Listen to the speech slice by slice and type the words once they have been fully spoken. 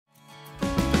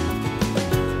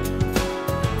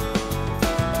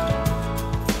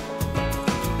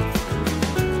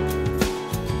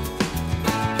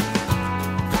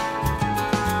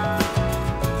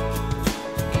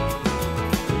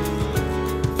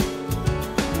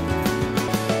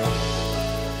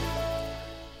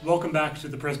Welcome back to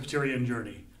the Presbyterian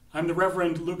Journey. I'm the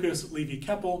Reverend Lucas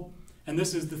Levy-Keppel, and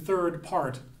this is the third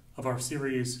part of our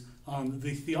series on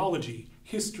the theology,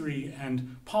 history,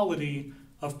 and polity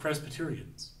of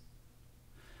Presbyterians.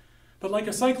 But like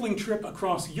a cycling trip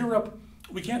across Europe,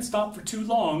 we can't stop for too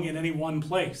long in any one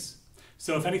place.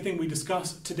 So if anything we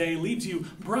discuss today leaves you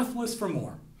breathless for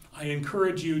more, I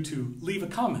encourage you to leave a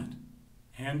comment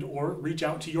and or reach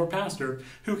out to your pastor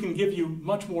who can give you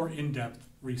much more in-depth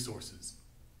resources.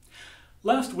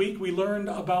 Last week we learned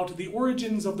about the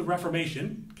origins of the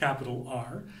Reformation, capital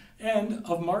R, and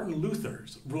of Martin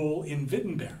Luther's role in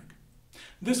Wittenberg.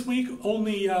 This week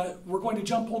we're going to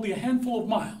jump only a handful of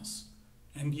miles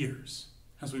and years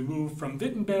as we move from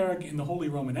Wittenberg in the Holy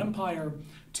Roman Empire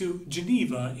to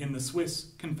Geneva in the Swiss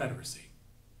Confederacy.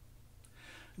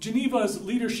 Geneva's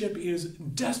leadership is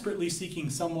desperately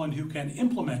seeking someone who can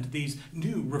implement these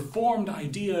new reformed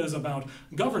ideas about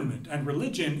government and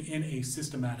religion in a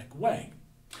systematic way.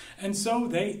 And so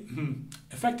they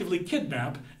effectively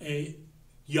kidnap a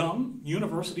young,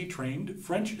 university-trained,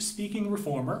 French-speaking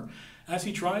reformer as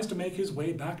he tries to make his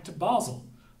way back to Basel,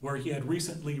 where he had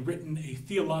recently written a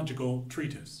theological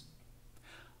treatise.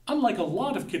 Unlike a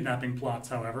lot of kidnapping plots,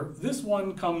 however, this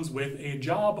one comes with a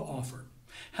job offer.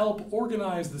 Help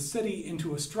organize the city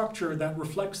into a structure that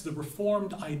reflects the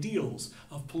reformed ideals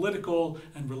of political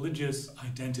and religious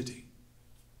identity.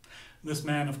 This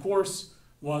man, of course,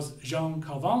 was Jean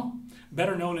Calvin,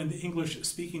 better known in the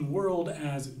English-speaking world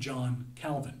as John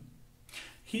Calvin.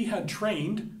 He had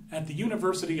trained at the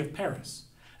University of Paris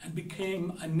and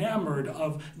became enamored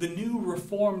of the new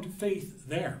reformed faith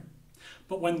there.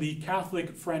 But when the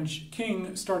Catholic French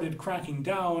king started cracking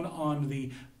down on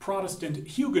the Protestant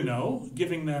Huguenots,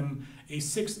 giving them a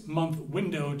 6-month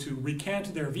window to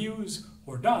recant their views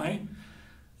or die,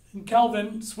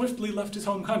 Calvin swiftly left his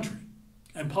home country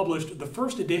and published the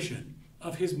first edition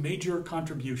of his major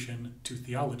contribution to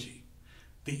theology,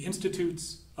 the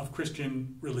Institutes of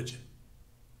Christian Religion.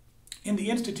 In the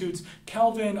Institutes,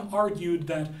 Calvin argued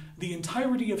that the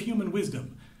entirety of human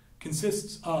wisdom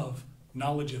consists of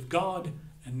knowledge of God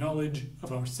and knowledge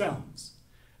of ourselves,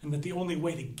 and that the only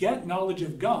way to get knowledge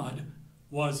of God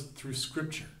was through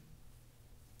Scripture.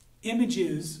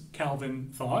 Images,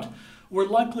 Calvin thought, were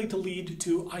likely to lead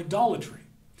to idolatry,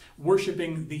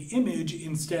 worshiping the image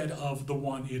instead of the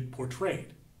one it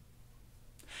portrayed.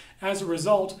 As a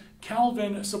result,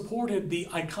 Calvin supported the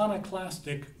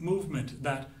iconoclastic movement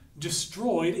that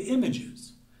destroyed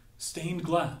images, stained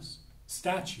glass,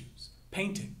 statues,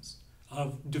 paintings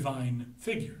of divine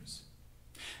figures.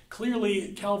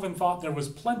 Clearly, Calvin thought there was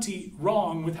plenty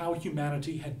wrong with how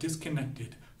humanity had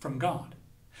disconnected from God.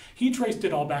 He traced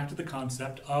it all back to the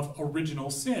concept of original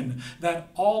sin, that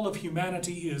all of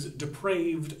humanity is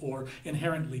depraved or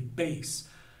inherently base,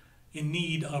 in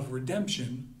need of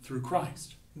redemption through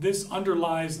Christ. This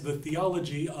underlies the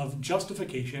theology of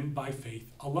justification by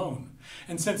faith alone.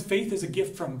 And since faith is a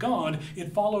gift from God,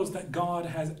 it follows that God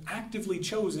has actively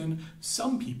chosen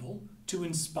some people to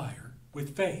inspire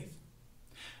with faith.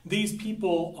 These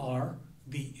people are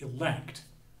the elect,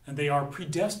 and they are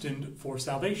predestined for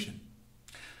salvation.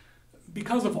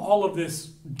 Because of all of this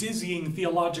dizzying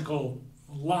theological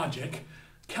logic,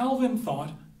 Calvin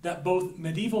thought that both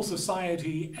medieval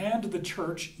society and the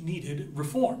church needed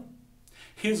reform.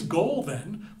 His goal,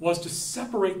 then, was to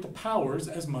separate the powers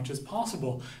as much as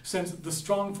possible, since the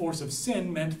strong force of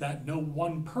sin meant that no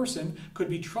one person could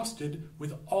be trusted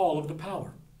with all of the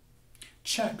power.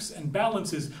 Checks and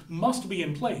balances must be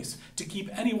in place to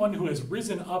keep anyone who has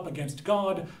risen up against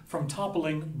God from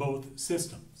toppling both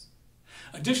systems.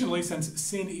 Additionally, since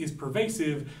sin is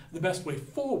pervasive, the best way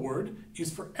forward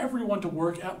is for everyone to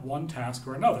work at one task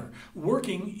or another.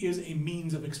 Working is a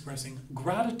means of expressing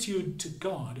gratitude to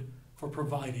God for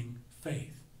providing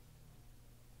faith.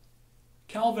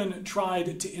 Calvin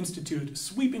tried to institute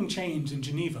sweeping change in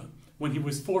Geneva when he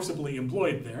was forcibly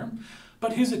employed there,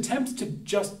 but his attempts to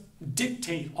just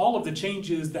dictate all of the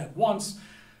changes at once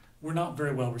were not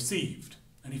very well received,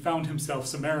 and he found himself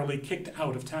summarily kicked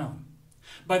out of town.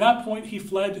 By that point, he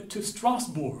fled to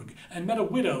Strasbourg and met a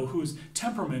widow whose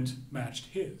temperament matched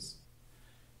his.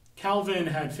 Calvin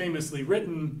had famously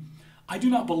written, "I do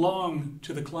not belong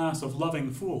to the class of loving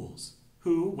fools,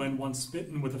 who, when once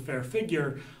smitten with a fair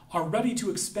figure, are ready to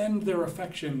expend their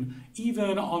affection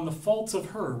even on the faults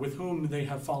of her with whom they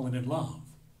have fallen in love.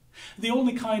 The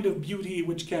only kind of beauty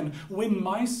which can win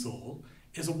my soul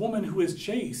is a woman who is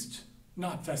chaste,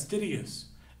 not fastidious,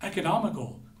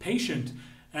 economical, patient,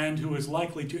 and who is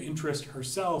likely to interest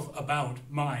herself about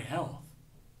my health."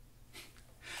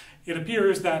 It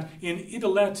appears that in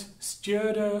Idolet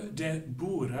Stjorde de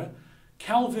Boere,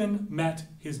 Calvin met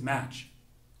his match.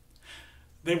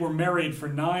 They were married for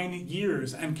 9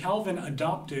 years, and Calvin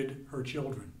adopted her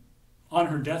children. On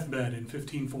her deathbed in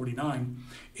 1549,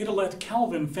 Idelette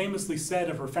Calvin famously said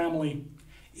of her family,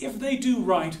 "If they do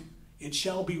right, it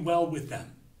shall be well with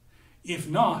them. If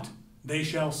not, they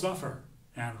shall suffer,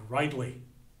 and rightly."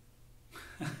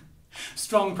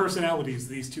 Strong personalities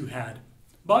these two had,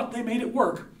 but they made it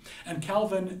work, and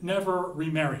Calvin never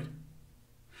remarried.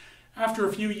 After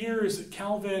a few years,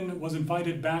 Calvin was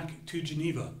invited back to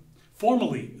Geneva,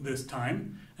 formally this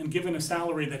time, and given a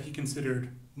salary that he considered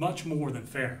much more than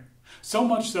fair. So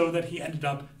much so that he ended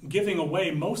up giving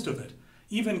away most of it,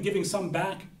 even giving some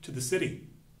back to the city.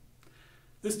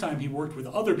 This time he worked with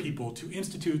other people to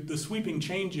institute the sweeping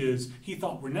changes he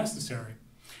thought were necessary,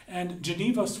 and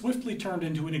Geneva swiftly turned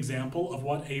into an example of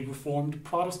what a Reformed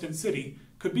Protestant city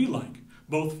could be like,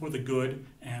 both for the good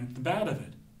and the bad of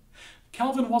it.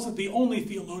 Calvin wasn't the only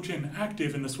theologian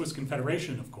active in the Swiss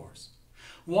Confederation, of course.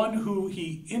 One who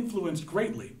he influenced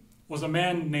greatly was a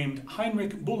man named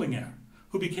Heinrich Bullinger,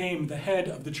 who became the head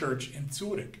of the church in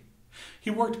Zurich. He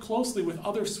worked closely with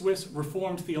other Swiss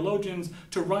Reformed theologians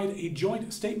to write a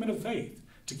joint statement of faith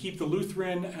to keep the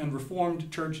Lutheran and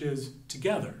Reformed churches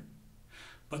together.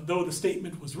 But though the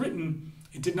statement was written,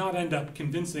 it did not end up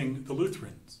convincing the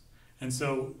Lutherans. And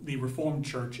so the Reformed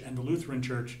Church and the Lutheran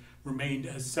Church remained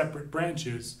as separate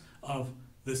branches of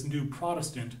this new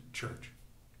Protestant church.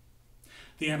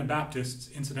 The Anabaptists,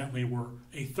 incidentally, were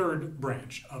a third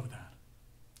branch of that.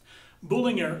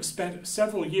 Bullinger spent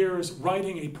several years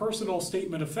writing a personal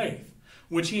statement of faith,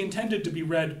 which he intended to be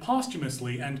read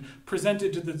posthumously and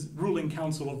presented to the ruling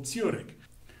council of Zurich.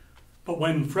 But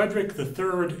when Frederick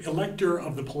III, Elector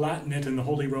of the Palatinate in the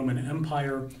Holy Roman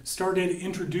Empire, started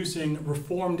introducing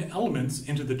Reformed elements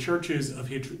into the churches of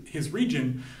his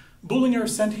region, Bullinger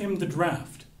sent him the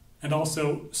draft and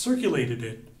also circulated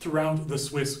it throughout the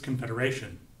Swiss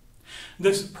Confederation.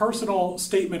 This personal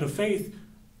statement of faith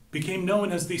became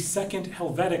known as the Second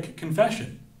Helvetic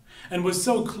Confession, and was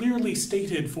so clearly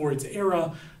stated for its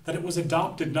era that it was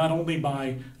adopted not only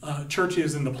by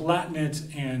churches in the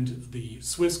Palatinate and the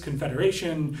Swiss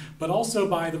Confederation, but also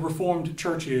by the Reformed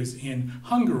churches in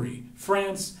Hungary,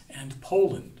 France, and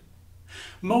Poland.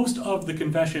 Most of the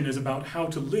confession is about how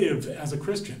to live as a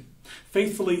Christian,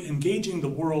 faithfully engaging the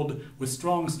world with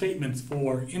strong statements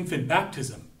for infant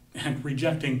baptism and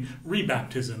rejecting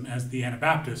rebaptism, as the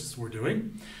Anabaptists were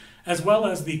doing, as well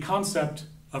as the concept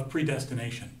of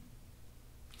predestination.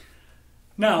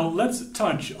 Now, let's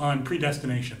touch on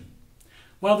predestination.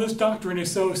 While this doctrine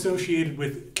is so associated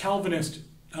with Calvinist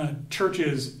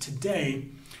churches today,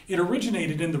 it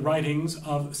originated in the writings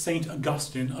of St.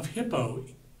 Augustine of Hippo.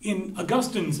 In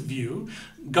Augustine's view,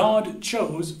 God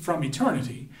chose from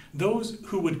eternity those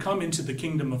who would come into the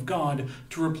kingdom of God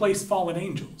to replace fallen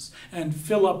angels and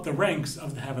fill up the ranks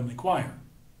of the heavenly choir.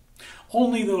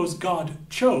 Only those God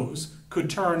chose could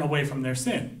turn away from their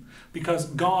sin, because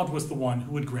God was the one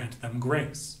who would grant them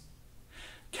grace.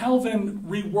 Calvin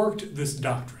reworked this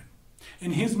doctrine.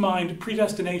 In his mind,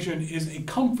 predestination is a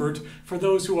comfort for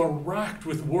those who are racked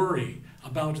with worry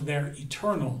about their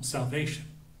eternal salvation.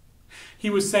 He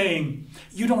was saying,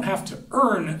 you don't have to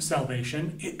earn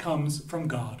salvation, it comes from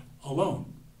God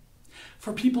alone.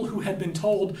 For people who had been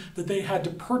told that they had to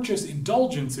purchase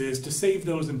indulgences to save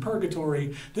those in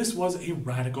purgatory, this was a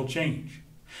radical change.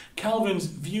 Calvin's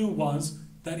view was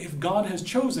that if God has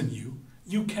chosen you,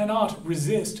 you cannot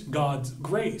resist God's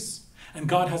grace, and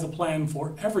God has a plan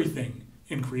for everything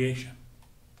in creation.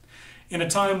 In a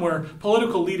time where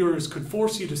political leaders could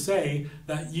force you to say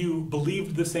that you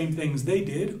believed the same things they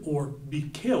did or be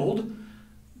killed,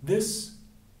 this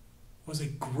was a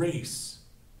grace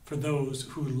for those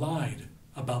who lied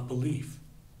about belief.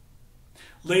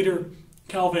 Later,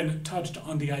 Calvin touched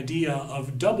on the idea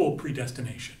of double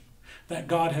predestination, that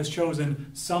God has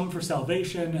chosen some for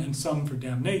salvation and some for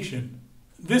damnation.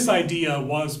 This idea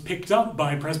was picked up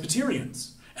by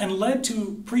Presbyterians and led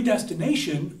to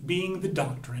predestination being the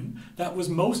doctrine that was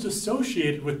most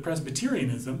associated with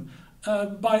Presbyterianism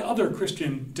by other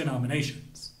Christian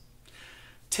denominations.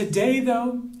 Today,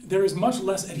 though, there is much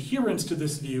less adherence to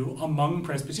this view among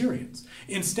Presbyterians.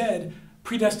 Instead,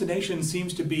 predestination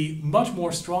seems to be much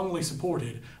more strongly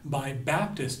supported by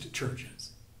Baptist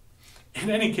churches. In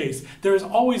any case, there has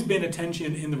always been a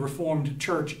tension in the Reformed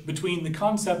Church between the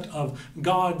concept of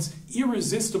God's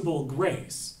irresistible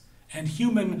grace and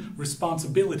human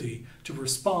responsibility to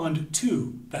respond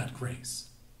to that grace.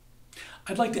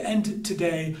 I'd like to end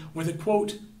today with a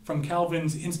quote from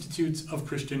Calvin's Institutes of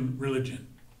Christian Religion.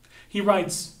 He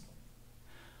writes,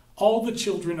 "All the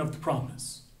children of the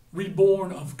promise,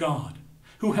 reborn of God,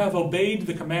 who have obeyed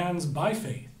the commands by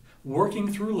faith,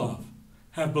 working through love,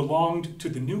 have belonged to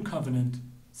the new covenant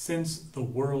since the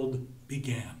world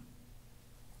began.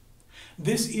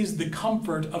 This is the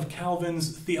comfort of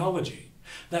Calvin's theology,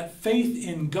 that faith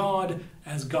in God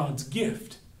as God's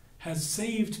gift has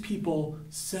saved people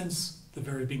since the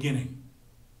very beginning.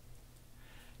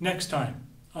 Next time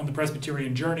on the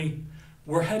Presbyterian Journey,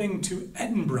 we're heading to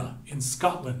Edinburgh in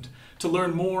Scotland to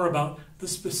learn more about the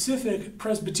specific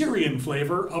Presbyterian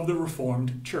flavor of the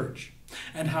Reformed Church,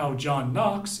 and how John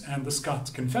Knox and the Scots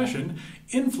Confession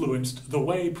influenced the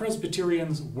way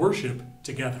Presbyterians worship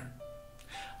together.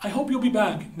 I hope you'll be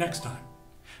back next time.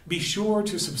 Be sure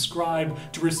to subscribe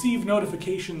to receive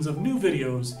notifications of new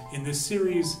videos in this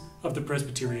series of the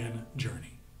Presbyterian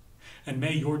Journey. And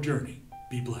may your journey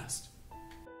be blessed.